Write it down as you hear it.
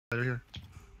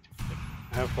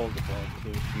I have hold the ball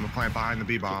too. I'm gonna plant behind the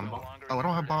B bomb. Oh, I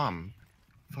don't have bomb.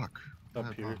 Fuck.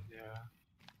 Up here. Bomb.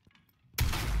 Yeah.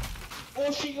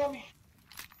 Oh, she got me.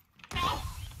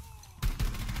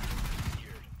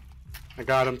 I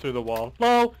got him through the wall.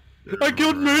 No! I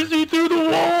killed Macie through the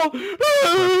wall!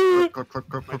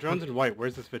 My drone's in white.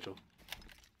 Where's this vigil?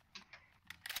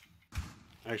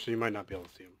 Actually, you might not be able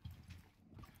to see him.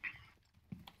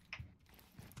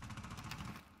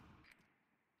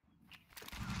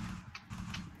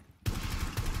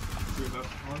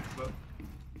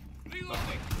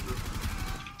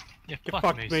 Yeah, Get fuck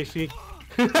fucked, Macie.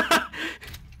 Macie.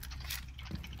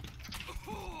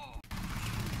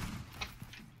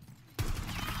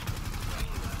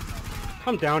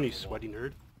 Come down, you sweaty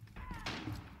nerd.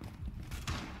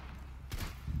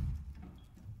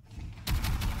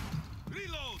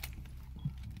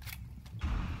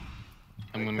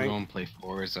 I'm gonna go and play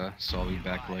Forza, so I'll be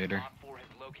back later.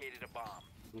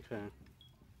 Okay.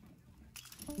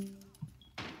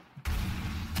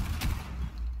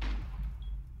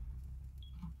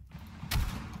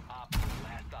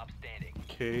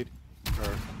 Cade.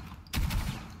 Or...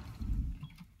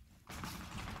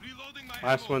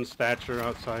 Last one's Thatcher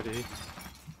outside E.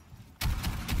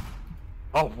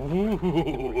 Oh,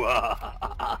 ooh.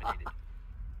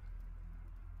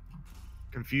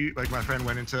 Confused. Like my friend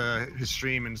went into his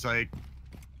stream and was like,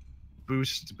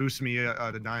 boost me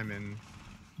the diamond,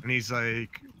 and he's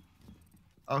like,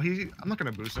 oh, I'm not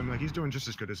gonna boost him. Like he's doing just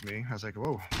as good as me. I was like,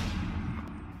 whoa.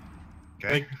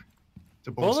 Okay. Like, it's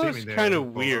a bold Bolo's statement there. kind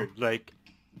of weird. Like,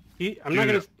 he's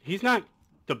not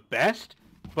the best,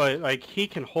 but like he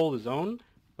can hold his own.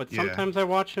 But Yeah. sometimes I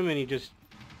watch him and he just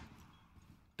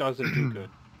doesn't do good.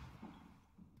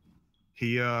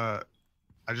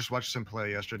 I just watched him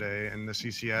play yesterday in the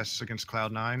CCS against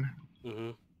Cloud9.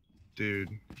 Mm-hmm. Dude,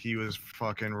 he was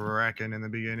fucking wrecking in the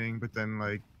beginning, but then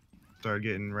like started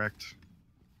getting wrecked.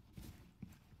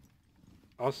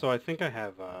 Also, I think I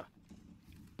have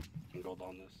gold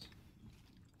on this.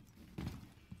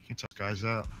 Can't touch guys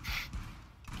out.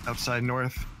 Outside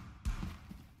north.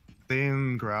 They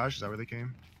in garage? Is that where they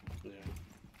came? Yeah.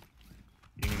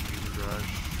 You can use the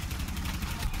garage.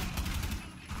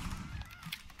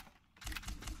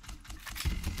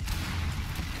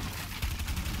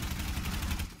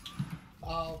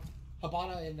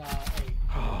 Habana in A.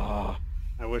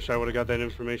 I wish I would have got that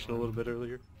information a little bit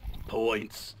earlier.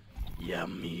 Points.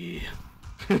 Yummy.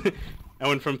 I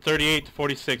went from 38 to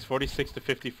 46, 46 to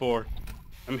 54.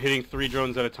 I'm hitting 3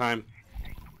 drones at a time.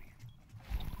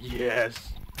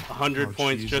 Yes. 100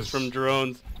 points Jesus. just from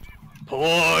drones.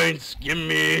 Points!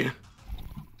 Gimme!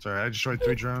 Sorry, I destroyed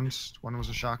 3 drones. One was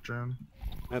a shock drone.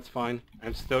 That's fine.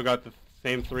 I've still got the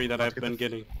same 3 that I've been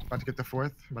getting. About to get the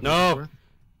 4th. No!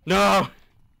 No!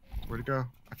 Where'd it go?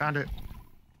 I found it.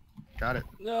 Got it.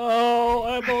 No!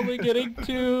 I'm only getting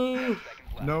 2!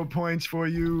 No points for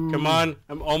you. Come on,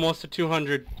 I'm almost to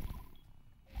 200.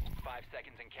 5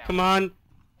 seconds and count. Come on.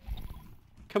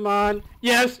 Come on.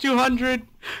 Yes, 200!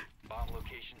 Bomb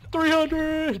locations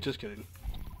 300! Just kidding.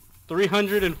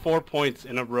 304 points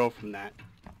in a row from that.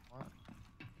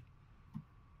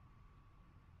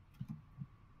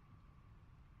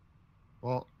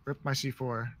 Well, rip my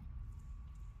C4.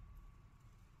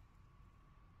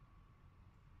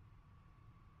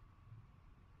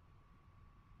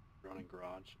 Running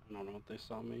garage. I don't know if they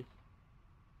saw me.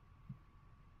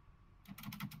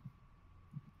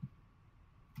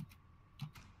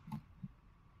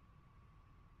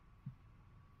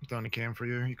 Done a cam for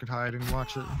you. You could hide and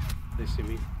watch it. They see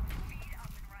me.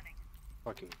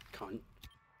 Fucking cunt.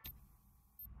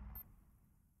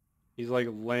 He's like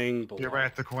laying below. You're right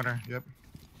at the corner. Yep.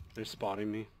 They're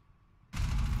spotting me.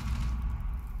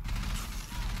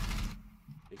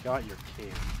 They got your cam.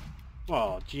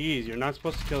 Oh, jeez, you're not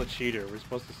supposed to kill a cheater. We're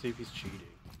supposed to see if he's cheating.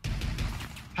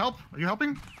 Help! Are you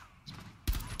helping?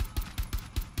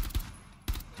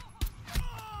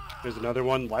 There's another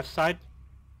one left side.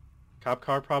 Cop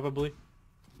car, probably.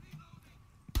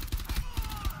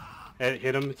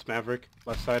 Hit him, it's Maverick.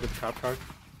 Left side of the cop car.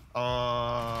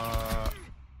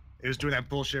 It was doing that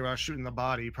bullshit where I was shooting the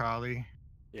body, probably.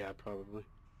 Yeah, probably.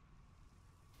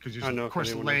 Because I don't know you're, of if course,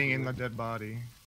 anyone laying else in did the dead body.